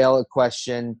JaVale a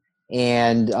question,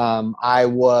 and I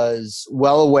was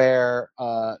well aware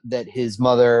that his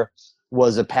mother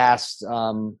was a past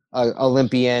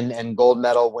Olympian and gold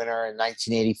medal winner in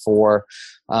 1984.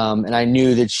 And I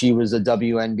knew that she was a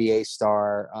WNBA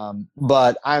star.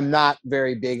 But I'm not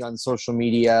very big on social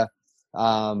media.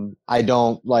 I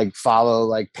don't like follow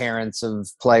like parents of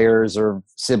players or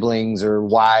siblings or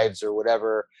wives or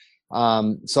whatever.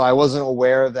 So I wasn't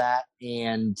aware of that.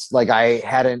 And like,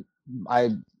 I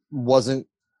wasn't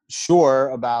sure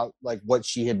about like what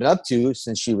she had been up to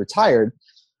since she retired.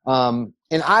 And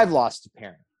I've lost a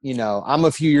parent, you know. I'm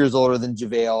a few years older than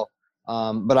JaVale,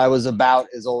 but I was about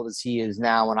as old as he is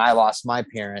now when I lost my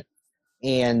parent.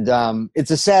 And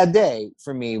it's a sad day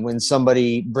for me when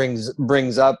somebody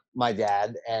brings up my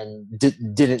dad and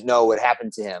didn't know what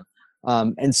happened to him.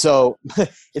 And so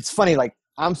it's funny, like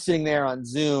I'm sitting there on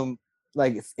Zoom,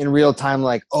 like in real time,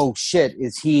 like, oh shit,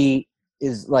 is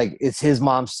his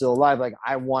mom still alive? Like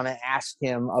I want to ask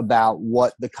him about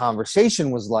what the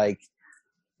conversation was like,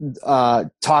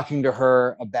 talking to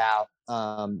her about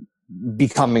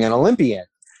becoming an Olympian.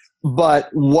 But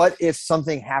what if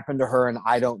something happened to her and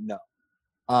I don't know?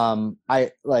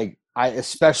 I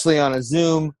especially on a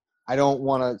Zoom, I don't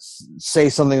want to say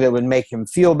something that would make him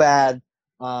feel bad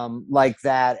like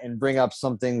that and bring up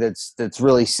something that's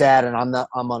really sad and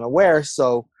I'm unaware.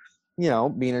 So, you know,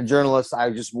 being a journalist,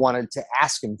 I just wanted to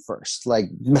ask him first, like,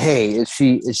 hey, is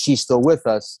she still with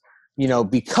us? You know,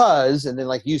 because, and then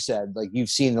like you said, like you've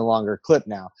seen the longer clip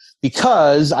now,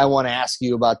 because I want to ask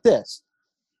you about this.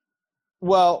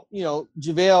 Well, you know,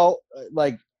 JaVale,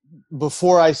 like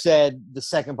before I said the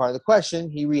second part of the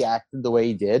question, he reacted the way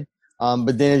he did.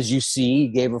 But then as you see, he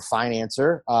gave a fine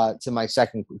answer to my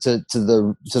second, to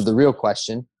the real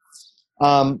question.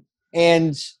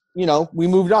 And, you know, we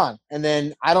moved on. And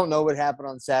then I don't know what happened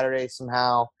on Saturday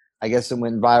somehow. I guess it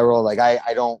went viral. Like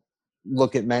I don't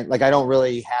look at I don't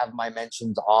really have my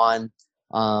mentions on.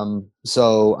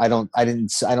 So I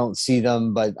don't see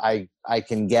them, but I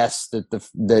can guess that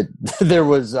that there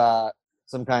was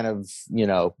some kind of, you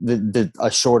know,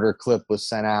 a shorter clip was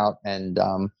sent out, and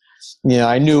you know,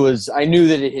 I knew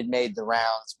that it had made the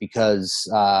rounds because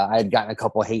I had gotten a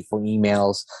couple of hateful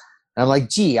emails. And I'm like,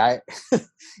 gee,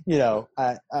 you know,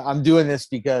 I'm doing this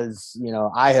because, you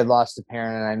know, I had lost a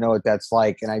parent and I know what that's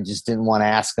like, and I just didn't want to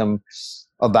ask them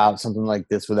about something like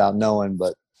this without knowing.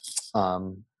 But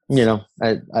you know,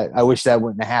 I wish that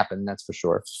wouldn't have happened. That's for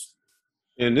sure.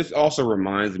 And this also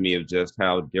reminds me of just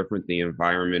how different the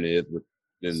environment is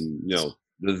within, you know,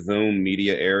 the Zoom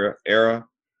media era.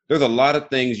 There's a lot of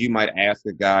things you might ask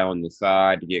a guy on the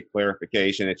side to get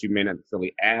clarification that you may not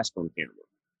necessarily ask on camera.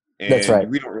 And that's right.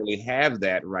 We don't really have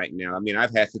that right now. I mean,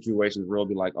 I've had situations where I'll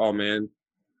be like, oh man,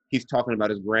 he's talking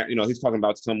about he's talking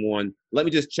about someone. Let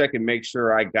me just check and make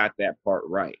sure I got that part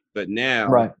right. But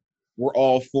now we're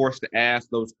all forced to ask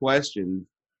those questions.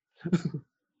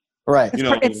 Right. You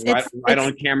know, right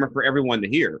on camera for everyone to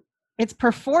hear. It's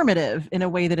performative in a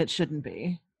way that it shouldn't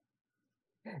be.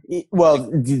 Well,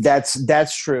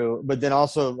 that's true. But then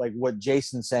also, like what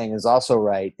Jason's saying is also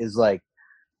right, is like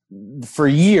for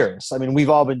years. I mean, we've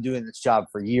all been doing this job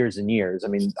for years and years. I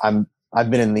mean, I've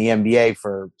been in the NBA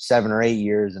for 7 or 8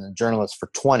 years and a journalist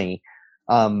for 20.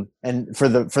 And for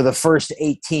the first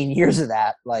 18 years of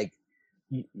that, like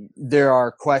there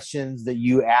are questions that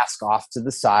you ask off to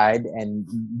the side and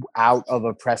out of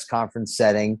a press conference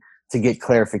setting to get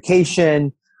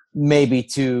clarification, maybe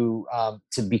to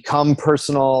become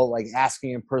personal, like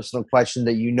asking a personal question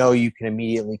that you know you can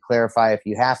immediately clarify if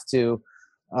you have to.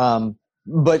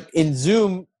 But in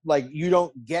Zoom, like you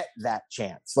don't get that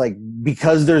chance. Like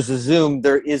because there's a Zoom,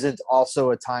 there isn't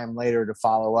also a time later to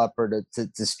follow up or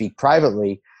to speak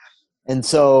privately. And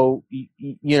so,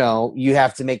 you know, you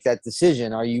have to make that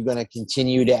decision. Are you going to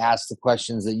continue to ask the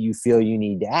questions that you feel you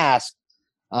need to ask?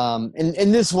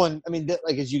 And this one, I mean,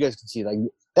 like, as you guys can see, like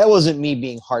that wasn't me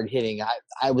being hard hitting.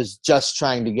 I was just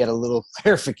trying to get a little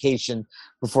clarification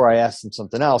before I asked them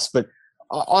something else. But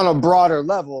on a broader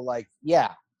level, like,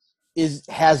 yeah,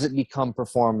 has it become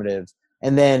performative?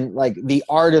 And then like the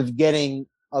art of getting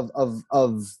of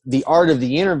the art of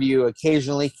the interview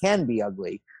occasionally can be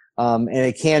ugly. And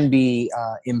it can be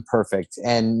imperfect.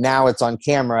 And now it's on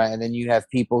camera, and then you have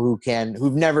people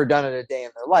who've never done it a day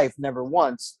in their life, never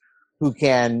once, who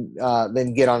can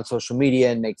then get on social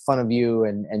media and make fun of you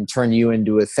and turn you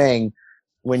into a thing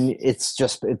when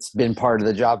it's been part of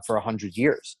the job for 100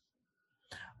 years.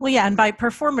 Well, yeah, and by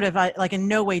performative, in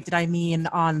no way did I mean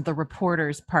on the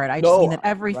reporter's part. I just mean that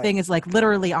everything is like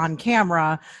literally on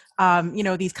camera.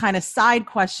 These kind of side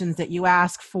questions that you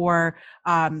ask for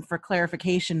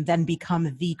clarification then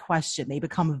become the question. They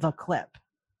become the clip.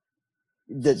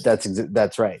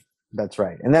 That's right. That's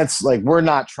right. And that's like, we're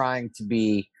not trying to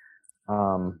be, based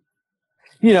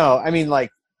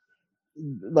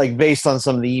on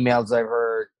some of the emails I've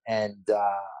heard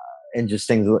and just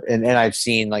things, and I've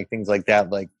seen like things like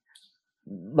that, like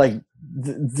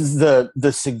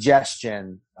the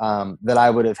suggestion that I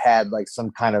would have had like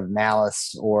some kind of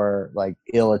malice or like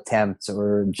ill attempt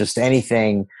or just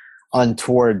anything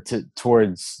untoward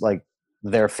towards like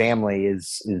their family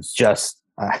is just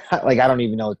like, I don't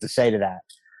even know what to say to that.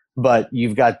 But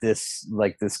you've got this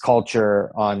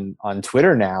culture on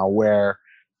Twitter now where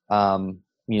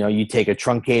you take a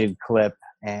truncated clip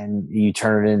and you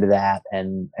turn it into that,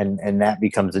 and that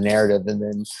becomes a narrative, and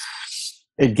then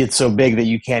it gets so big that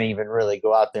you can't even really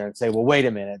go out there and say, well, wait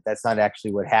a minute, that's not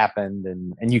actually what happened,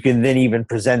 and you can then even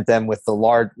present them with the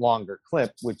longer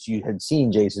clip, which you had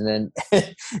seen, Jason, and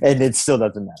it still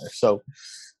doesn't matter. So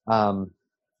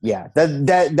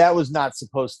that was not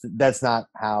supposed to, that's not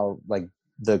how like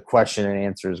the question and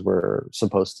answers were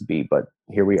supposed to be, but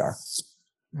here we are.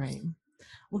 Right.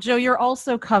 Well, Joe, you're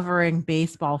also covering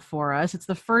baseball for us. It's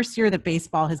the first year that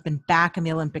baseball has been back in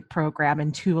the Olympic program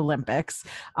in 2 Olympics.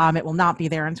 It will not be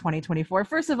there in 2024.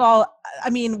 First of all, I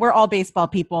mean, we're all baseball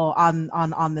people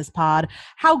on this pod.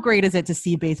 How great is it to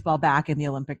see baseball back in the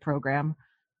Olympic program?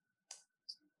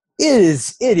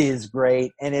 It is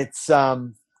great. And it's,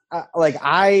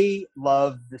 I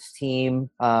love this team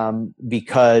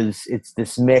because it's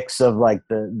this mix of like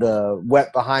the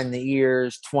wet behind the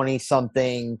ears, 20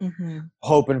 something,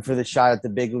 hoping for the shot at the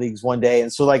big leagues one day.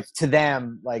 And so like to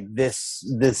them, like this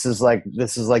is like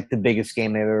the biggest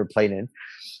game they've ever played in.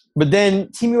 But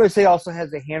then Team USA also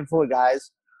has a handful of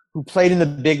guys who played in the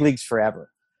big leagues forever,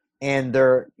 and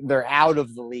they're out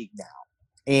of the league now.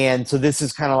 And so this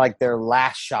is kind of like their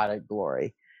last shot at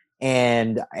glory.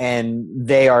 And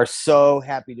they are so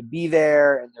happy to be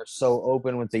there, and they're so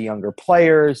open with the younger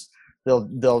players.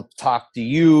 They'll talk to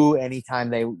you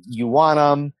anytime you want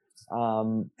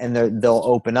them, and they'll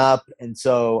open up. And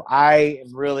so I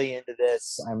am really into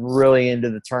this. I'm really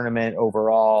into the tournament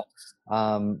overall.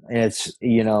 And it's,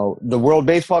 the World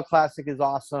Baseball Classic is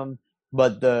awesome,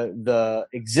 but the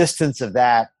existence of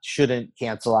that shouldn't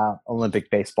cancel out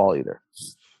Olympic baseball either.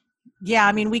 Yeah,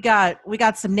 I mean, we got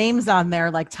some names on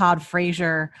there like Todd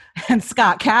Frazier and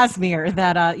Scott Kazmir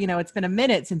that it's been a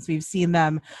minute since we've seen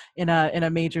them in a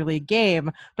major league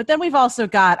game. But then we've also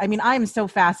got, I mean, I am so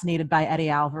fascinated by Eddie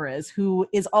Alvarez, who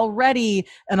is already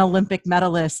an Olympic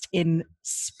medalist in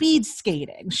speed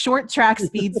skating, short track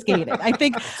speed skating. I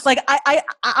think like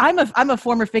I'm a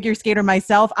former figure skater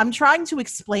myself. I'm trying to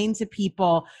explain to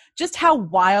people just how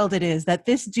wild it is that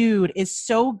this dude is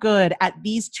so good at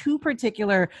these 2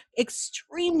 particular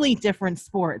extremely different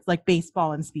sports like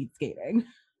baseball and speed skating.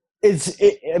 It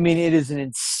is an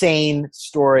insane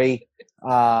story.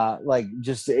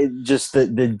 Just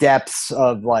the depths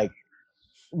of like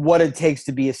what it takes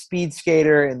to be a speed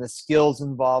skater and the skills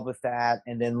involved with that.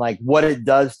 And then like what it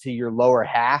does to your lower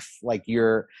half, like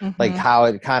like how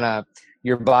it kind of,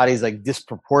 your body's like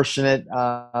disproportionate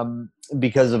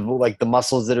because of like the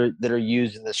muscles that are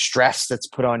used and the stress that's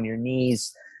put on your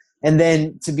knees. And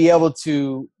then to be able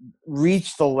to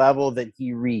reach the level that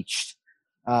he reached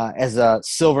as a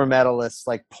silver medalist,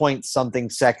 like point something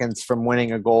seconds from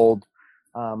winning a gold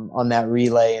on that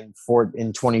relay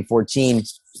in 2014,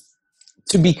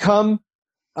 to become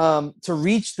to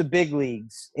reach the big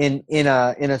leagues in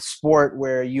a sport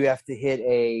where you have to hit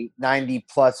a 90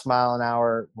 plus mile an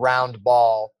hour round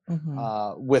ball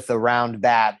with a round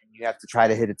bat, and you have to try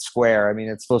to hit it square. I mean,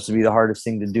 it's supposed to be the hardest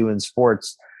thing to do in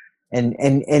sports. And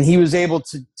he was able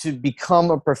to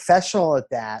become a professional at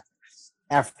that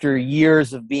after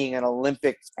years of being an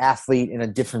Olympic athlete in a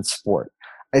different sport.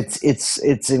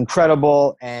 It's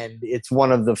incredible, and it's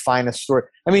one of the finest stories.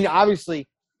 I mean, obviously,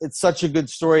 it's such a good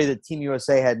story that Team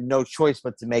USA had no choice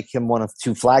but to make him one of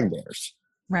 2 flag bearers.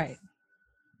 Right.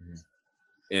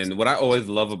 And what I always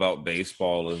love about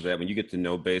baseball is that when you get to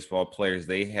know baseball players,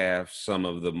 they have some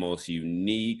of the most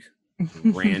unique,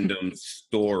 random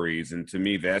stories. And to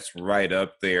me, that's right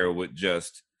up there with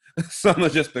just some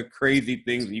of just the crazy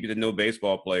things when you get to know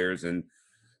baseball players. And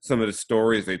some of the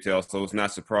stories they tell. So it's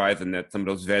not surprising that some of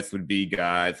those vets would be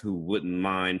guys who wouldn't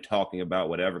mind talking about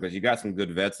whatever, because you got some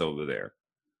good vets over there.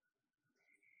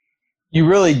 You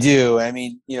really do. I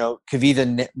mean,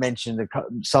 Kavitha mentioned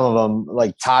some of them,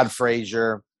 like Todd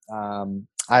Frazier. I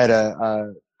had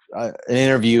an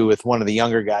interview with one of the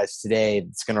younger guys today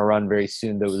that's going to run very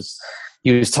soon.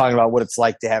 He was talking about what it's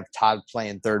like to have Todd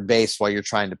playing third base while you're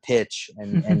trying to pitch,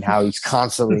 and how he's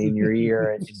constantly in your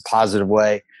ear in a positive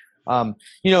way.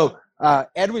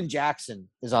 Edwin Jackson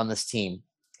is on this team.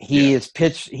 He has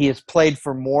played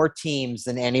for more teams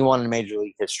than anyone in Major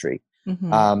League history.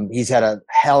 Mm-hmm. He's had a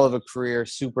hell of a career,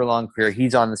 super long career.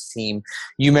 He's on this team.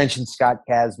 You mentioned Scott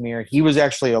Kazmir. He was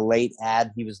actually a late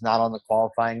add. He was not on the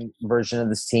qualifying version of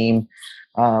this team.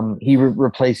 He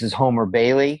replaces Homer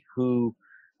Bailey, who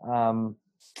a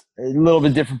little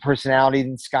bit different personality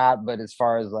than Scott, but as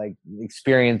far as like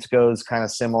experience goes, kind of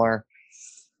similar.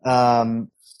 And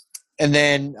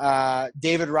then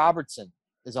David Robertson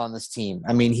is on this team.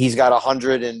 I mean, he's got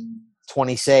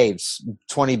 120 saves,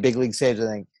 20 big league saves, I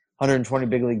think. 120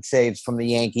 big league saves from the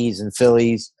Yankees and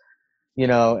Phillies,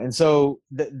 and so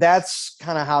that's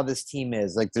kind of how this team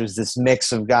is. Like, there's this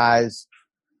mix of guys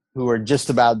who are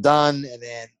just about done, and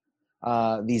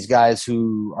then these guys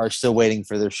who are still waiting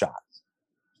for their shot.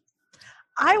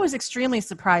 I was extremely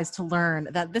surprised to learn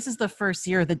that this is the first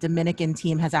year the Dominican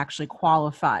team has actually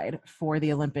qualified for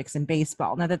the Olympics in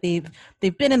baseball. Now that they've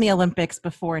been in the Olympics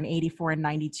before in '84 and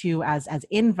 '92 as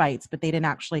invites, but they didn't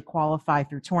actually qualify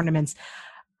through tournaments.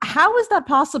 How is that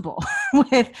possible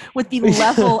with the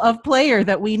level of player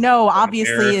that we know,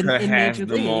 obviously, in Major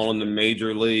League? Them all in the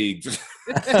major leagues.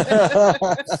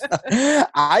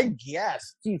 I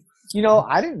guess.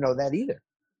 I didn't know that either.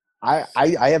 I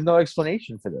have no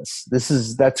explanation for this.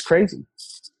 That's crazy.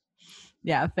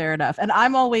 Yeah, fair enough. And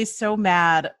I'm always so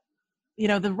mad.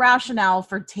 The rationale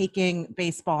for taking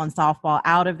baseball and softball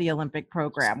out of the Olympic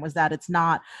program was that it's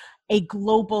not a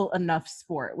global enough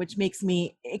sport, which makes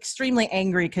me extremely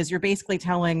angry, because you're basically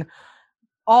telling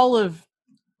all of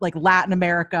like Latin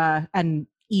America and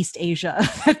East Asia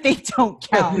that they don't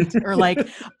count, or like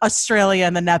Australia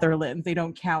and the Netherlands, they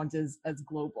don't count as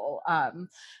global.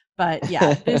 But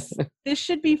yeah, this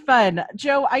should be fun.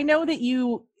 Joe, I know that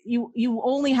you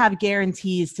only have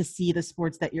guarantees to see the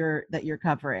sports that you're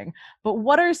covering, but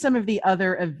what are some of the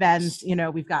other events?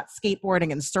 We've got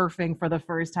skateboarding and surfing for the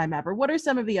first time ever. What are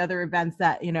some of the other events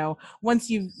that, once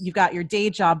you've got your day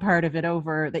job part of it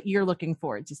over, that you're looking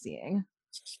forward to seeing?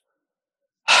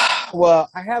 Well,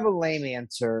 I have a lame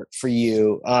answer for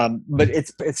you, but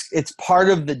it's part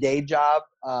of the day job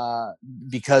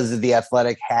because The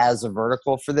Athletic has a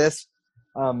vertical for this.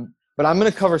 But I'm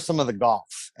going to cover some of the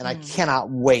golf, and I cannot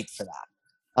wait for that.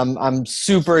 I'm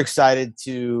super excited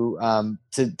to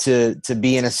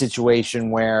be in a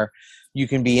situation where you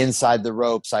can be inside the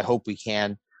ropes. I hope we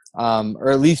can,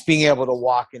 or at least being able to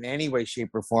walk in any way, shape,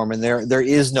 or form. And there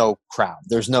is no crowd.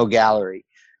 There's no gallery,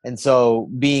 and so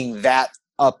being that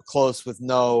up close with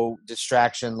no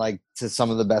distraction, like to some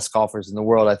of the best golfers in the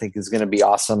world, I think is going to be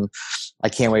awesome. I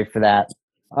can't wait for that.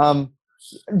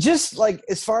 Just like,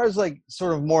 as far as like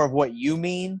sort of more of what you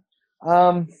mean,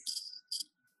 I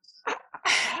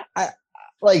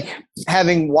like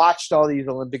having watched all these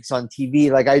Olympics on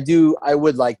TV, like I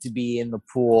would like to be in the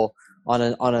pool on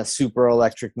a super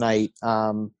electric night.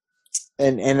 And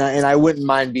I wouldn't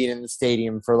mind being in the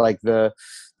stadium for like the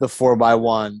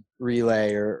 4x1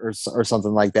 relay or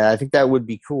something like that. I think that would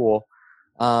be cool.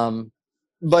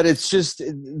 But it's just,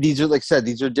 these are, like I said,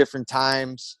 these are different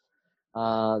times.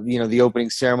 The opening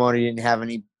ceremony didn't have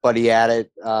anybody at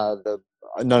it.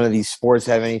 None of these sports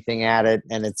have anything at it.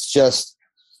 And it's just,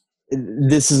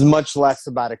 this is much less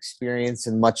about experience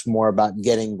and much more about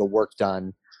getting the work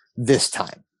done this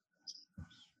time.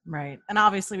 Right. And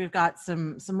obviously we've got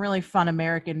some really fun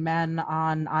American men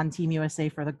on Team USA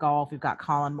for the golf. We've got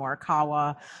Colin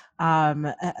Morikawa and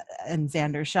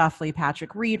Xander Schauffele,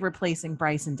 Patrick Reed replacing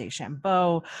Bryson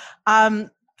DeChambeau.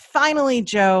 Finally,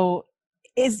 Joe,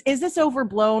 is this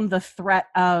overblown, the threat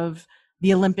of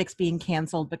the Olympics being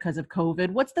canceled because of COVID?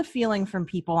 What's the feeling from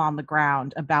people on the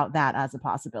ground about that as a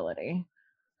possibility?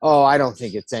 Oh, I don't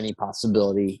think it's any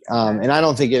possibility. And I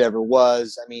don't think it ever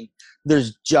was. I mean,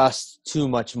 there's just too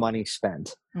much money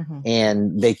spent. Mm-hmm.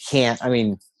 And they can't,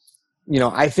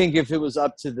 I think if it was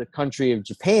up to the country of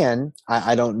Japan,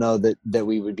 I don't know that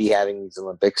we would be having these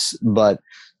Olympics. But,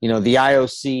 the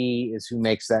IOC is who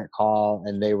makes that call,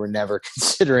 and they were never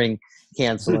considering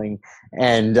canceling.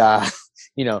 And,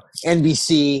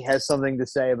 NBC has something to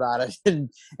say about it.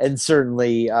 And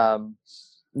certainly,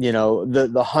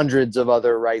 the hundreds of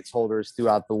other rights holders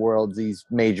throughout the world, these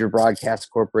major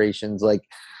broadcast corporations, like,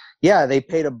 yeah, they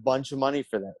paid a bunch of money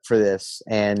for this.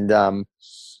 And,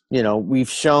 we've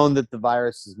shown that the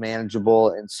virus is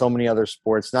manageable in so many other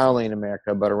sports, not only in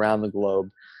America, but around the globe.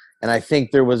 And I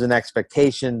think there was an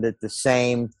expectation that the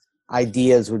same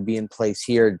ideas would be in place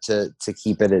here to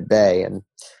keep it at bay. And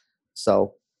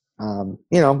so,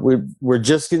 we're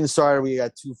just getting started. We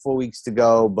got 2 full weeks to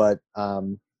go, but, I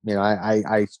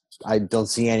don't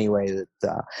see any way that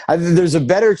there's a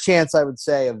better chance, I would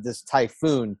say, of this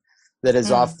typhoon that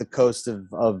is off the coast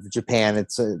of Japan.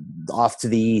 It's off to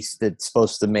the east. That's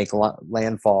supposed to make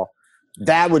landfall.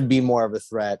 That would be more of a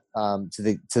threat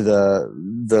to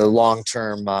the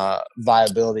long-term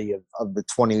viability of the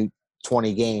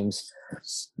 2020 games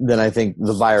than I think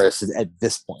the virus is at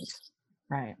this point.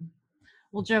 Right.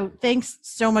 Well, Joe, thanks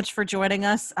so much for joining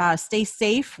us. Stay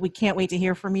safe. We can't wait to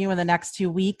hear from you in the next 2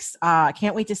 weeks.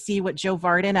 Can't wait to see what Joe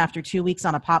Vardon after 2 weeks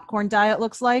on a popcorn diet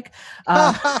looks like.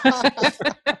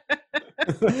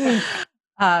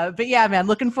 But yeah, man,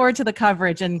 looking forward to the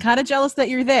coverage and kind of jealous that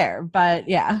you're there. But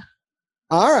yeah.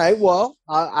 All right. Well,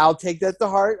 I'll take that to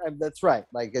heart. That's right.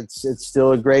 Like it's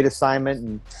still a great assignment,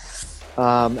 and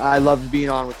I loved being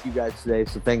on with you guys today.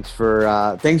 So thanks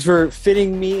for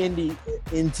fitting me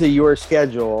into your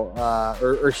schedule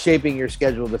or shaping your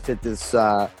schedule to fit this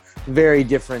very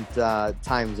different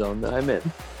time zone that I'm in.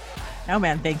 Oh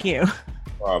man, thank you.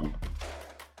 Problem.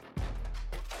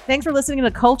 Thanks for listening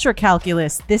to Culture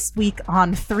Calculus this week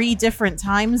on 3 different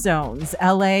time zones,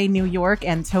 LA, New York,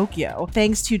 and Tokyo.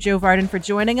 Thanks to Joe Vardon for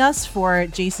joining us. For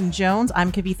Jason Jones,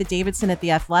 I'm Kavitha Davidson at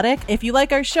The Athletic. If you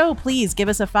like our show, please give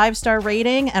us a 5-star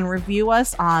rating and review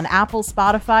us on Apple,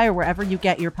 Spotify, or wherever you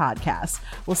get your podcasts.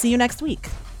 We'll see you next week.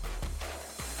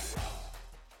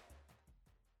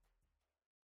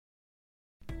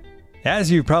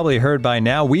 As you've probably heard by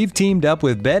now, we've teamed up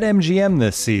with BetMGM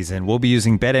this season. We'll be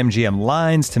using BetMGM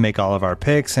lines to make all of our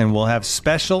picks, and we'll have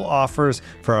special offers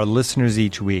for our listeners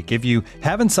each week. If you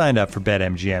haven't signed up for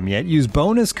BetMGM yet, use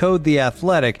bonus code The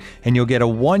Athletic, and you'll get a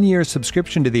 1-year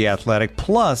subscription to The Athletic,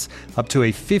 plus up to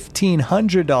a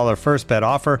 $1,500 first bet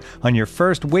offer on your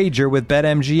first wager with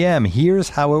BetMGM. Here's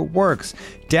how it works.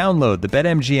 Download the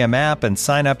BetMGM app and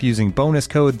sign up using bonus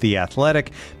code The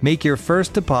Athletic. Make your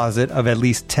first deposit of at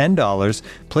least $10.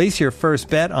 Place your first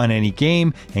bet on any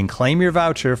game and claim your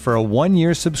voucher for a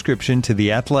 1-year subscription to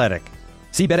The Athletic.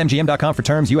 See BetMGM.com for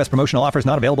terms. U.S. promotional offers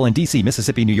not available in D.C.,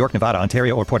 Mississippi, New York, Nevada,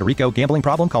 Ontario, or Puerto Rico. Gambling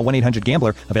problem? Call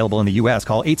 1-800-GAMBLER. Available in the U.S.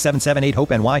 Call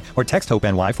 877-8-HOPE-NY or text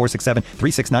HOPE-NY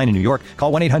 467-369 in New York.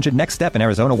 Call 1-800-NEXT-STEP in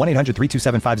Arizona.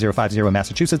 1-800-327-5050 in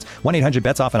Massachusetts.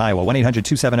 1-800-BETS-OFF in Iowa.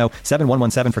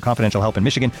 1-800-270-7117 for confidential help in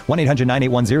Michigan.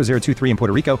 1-800-981-0023 in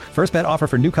Puerto Rico. First bet offer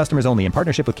for new customers only in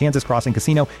partnership with Kansas Crossing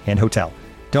Casino and Hotel.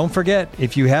 Don't forget,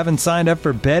 if you haven't signed up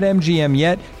for BetMGM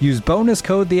yet, use bonus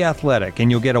code The Athletic,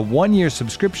 and you'll get a 1-year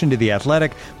subscription to The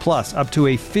Athletic, plus up to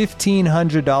a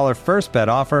 $1,500 first bet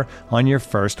offer on your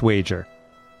first wager.